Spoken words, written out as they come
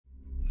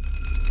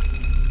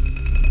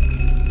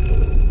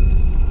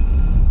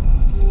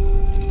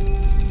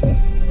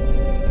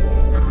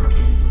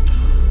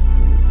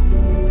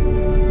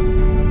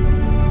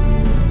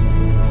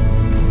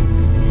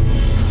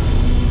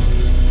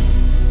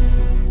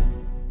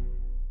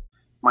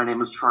My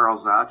name is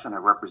Charles Zach, and I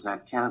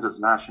represent Canada's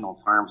National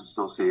Firearms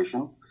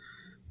Association,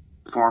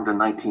 formed in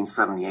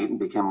 1978 and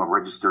became a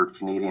registered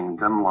Canadian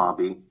gun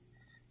lobby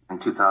in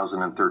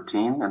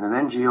 2013, and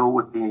an NGO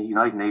with the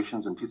United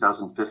Nations in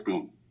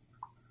 2015.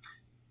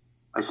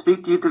 I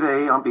speak to you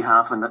today on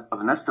behalf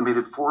of an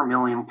estimated 4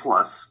 million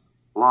plus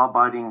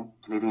law-abiding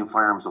Canadian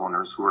firearms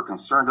owners who are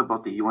concerned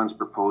about the UN's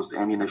proposed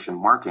ammunition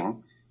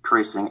marking,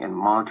 tracing, and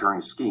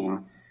monitoring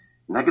scheme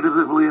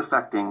negatively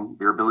affecting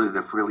their ability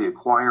to freely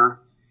acquire,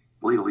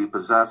 legally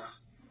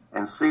possess,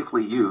 and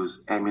safely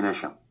use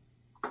ammunition.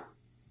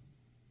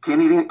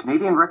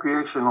 Canadian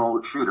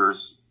recreational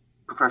shooters,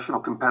 professional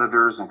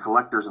competitors, and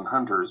collectors and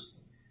hunters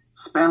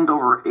spend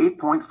over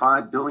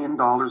 $8.5 billion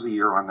a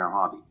year on their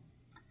hobby.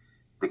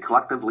 They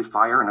collectively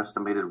fire an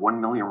estimated 1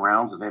 million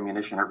rounds of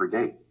ammunition every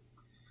day.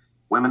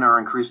 Women are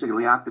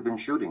increasingly active in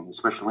shooting,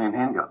 especially in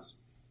handguns.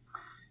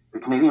 The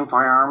Canadian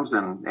firearms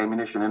and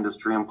ammunition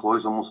industry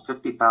employs almost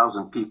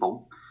 50,000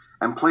 people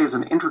and plays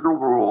an integral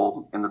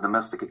role in the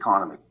domestic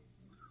economy.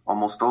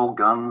 Almost all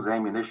guns,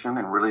 ammunition,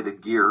 and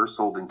related gear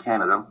sold in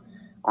Canada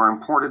are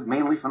imported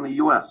mainly from the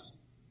U.S.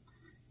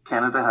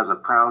 Canada has a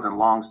proud and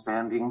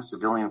long-standing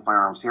civilian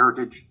firearms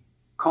heritage,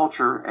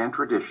 culture, and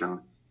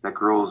tradition that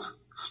grows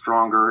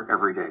stronger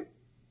every day.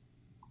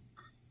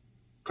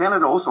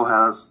 Canada also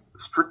has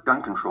strict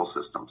gun control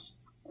systems,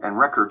 and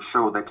records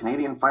show that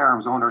Canadian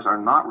firearms owners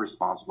are not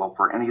responsible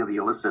for any of the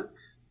illicit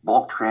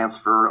bulk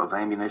transfer of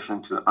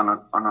ammunition to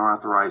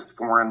unauthorized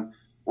foreign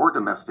or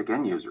domestic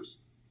end users.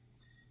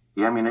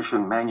 The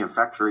ammunition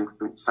manufacturing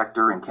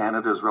sector in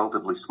Canada is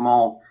relatively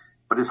small,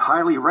 but is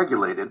highly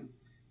regulated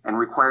and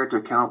required to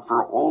account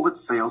for all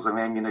its sales of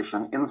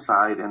ammunition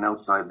inside and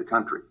outside the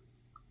country.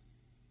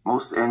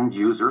 Most end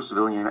user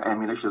civilian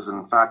ammunition is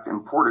in fact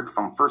imported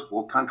from first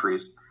world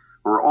countries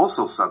who are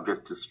also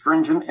subject to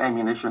stringent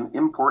ammunition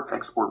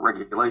import-export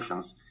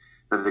regulations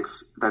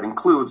that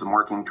includes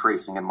marking,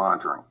 tracing, and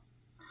monitoring.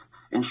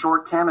 In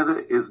short,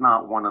 Canada is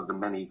not one of the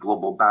many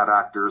global bad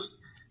actors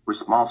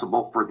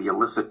responsible for the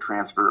illicit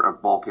transfer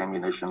of bulk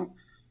ammunition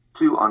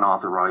to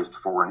unauthorized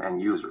foreign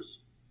end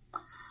users.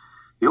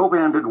 The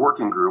open-ended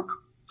working group,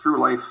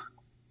 Through Life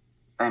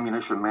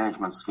Ammunition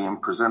Management Scheme,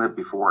 presented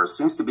before us,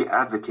 seems to be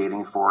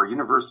advocating for a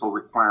universal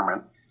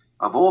requirement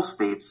of all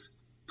states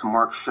to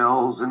mark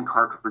shells and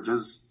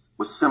cartridges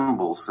with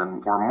symbols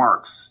or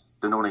marks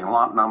denoting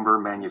lot number,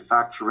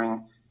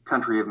 manufacturing,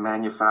 country of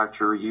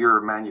manufacture, year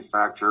of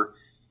manufacture,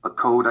 a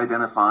code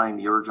identifying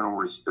the original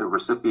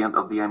recipient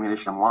of the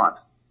ammunition lot.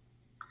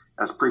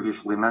 As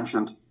previously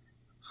mentioned,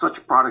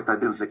 such product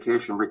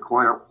identification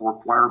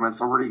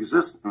requirements already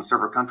exist in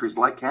several countries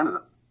like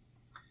Canada.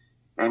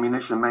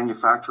 Ammunition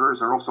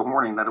manufacturers are also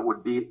warning that it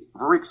would be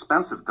very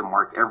expensive to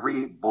mark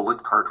every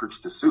bullet cartridge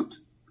to suit.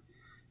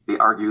 They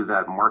argue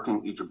that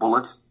marking each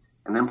bullet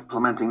and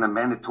implementing the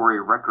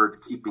mandatory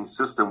record-keeping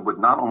system would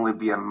not only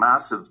be a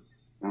massive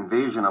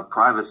invasion of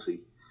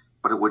privacy,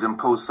 but it would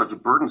impose such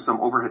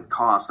burdensome overhead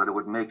costs that it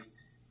would make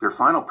their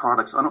final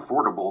products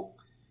unaffordable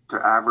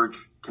to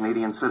average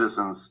Canadian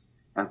citizens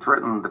and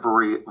threaten the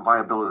very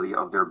viability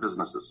of their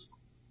businesses.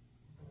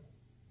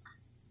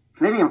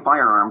 Canadian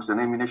firearms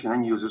and ammunition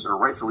end users are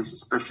rightfully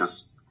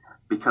suspicious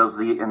because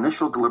the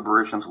initial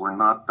deliberations were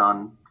not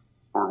done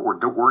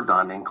were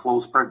done in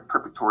closed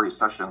preparatory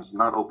sessions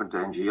not open to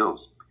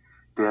NGOs.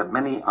 They had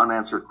many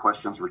unanswered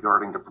questions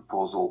regarding the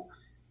proposal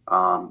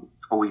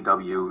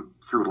OEWG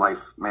Through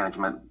Life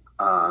Management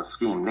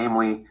Scheme,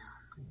 namely,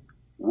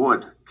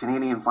 would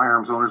Canadian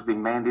firearms owners be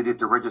mandated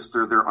to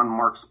register their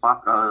unmarked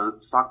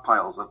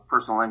stockpiles of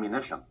personal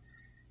ammunition,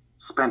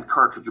 spent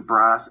cartridge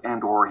brass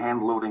and or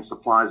hand-loading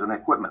supplies and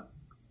equipment?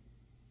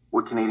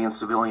 Would Canadian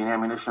civilian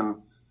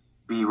ammunition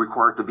be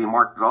required to be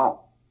marked at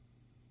all?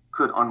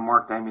 Could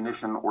unmarked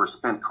ammunition or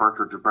spent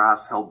cartridge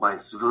brass held by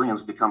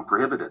civilians become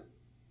prohibited?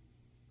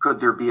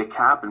 Could there be a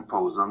cap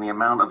imposed on the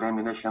amount of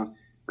ammunition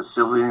a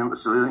civilian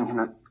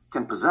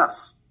can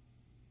possess?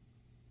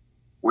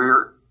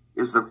 Where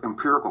is the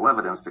empirical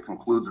evidence that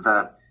concludes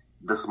that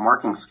this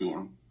marking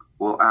scheme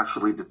will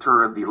actually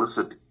deter the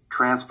illicit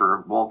transfer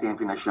of bulk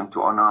ammunition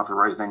to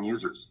unauthorized end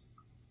users?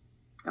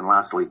 And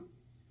lastly,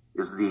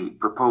 is the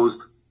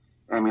proposed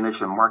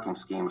ammunition marking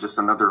scheme just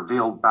another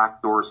veiled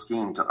backdoor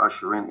scheme to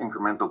usher in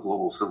incremental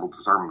global civil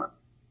disarmament?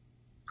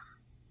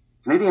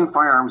 Canadian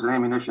firearms and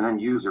ammunition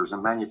end users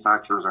and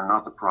manufacturers are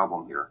not the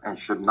problem here and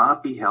should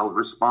not be held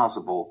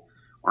responsible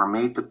or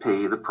made to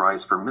pay the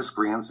price for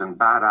miscreants and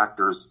bad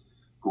actors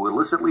who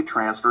illicitly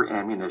transfer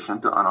ammunition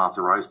to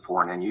unauthorized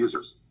foreign end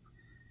users.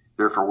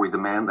 Therefore, we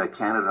demand that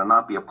Canada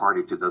not be a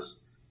party to this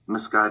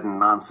misguided and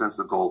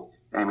nonsensical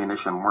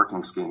ammunition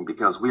marking scheme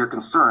because we are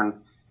concerned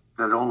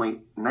that it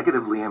only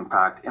negatively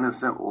impact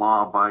innocent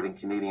law-abiding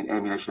Canadian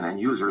ammunition end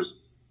users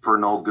for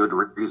no good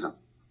reason.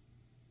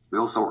 We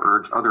also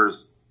urge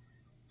others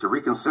to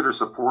reconsider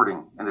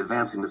supporting and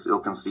advancing this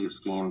ill-conceived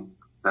scheme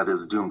that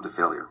is doomed to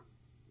failure.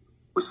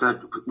 We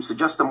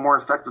suggest a more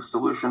effective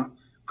solution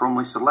for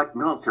only select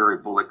military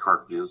bullet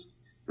cartridges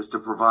is to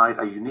provide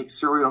a unique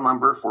serial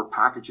number for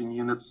packaging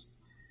units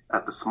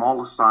at the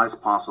smallest size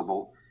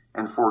possible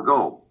and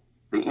forego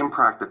the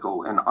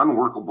impractical and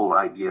unworkable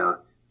idea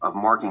of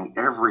marking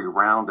every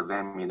round of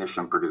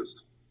ammunition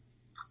produced.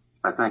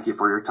 I thank you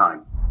for your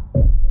time.